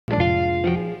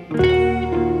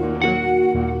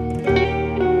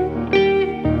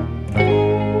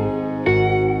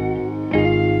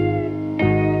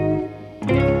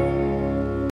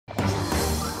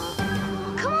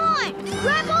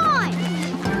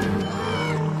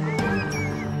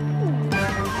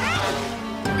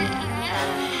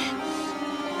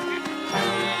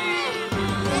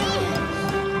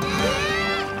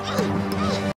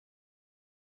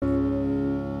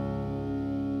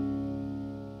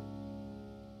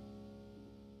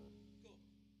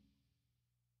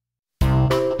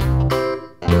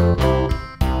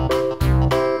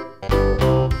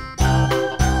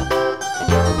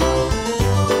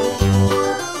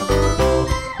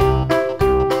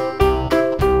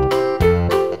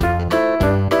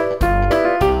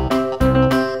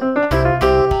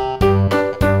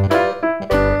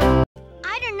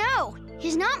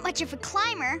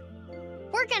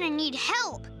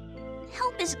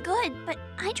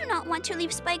do not want to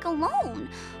leave Spike alone.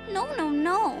 No, no,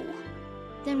 no.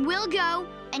 Then we'll go,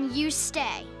 and you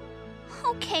stay.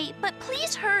 Okay, but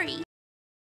please hurry.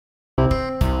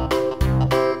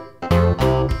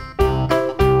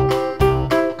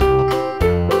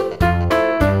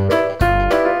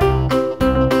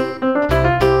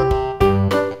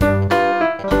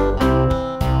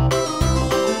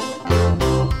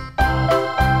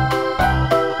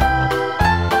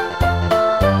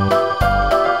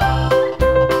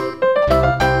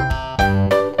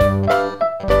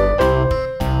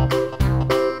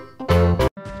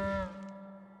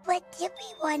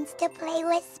 Wants to play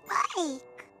with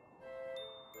Spike.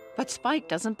 But Spike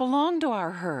doesn't belong to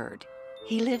our herd.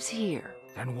 He lives here.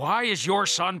 Then why is your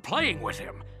son playing with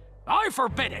him? I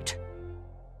forbid it!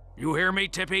 You hear me,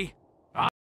 Tippy?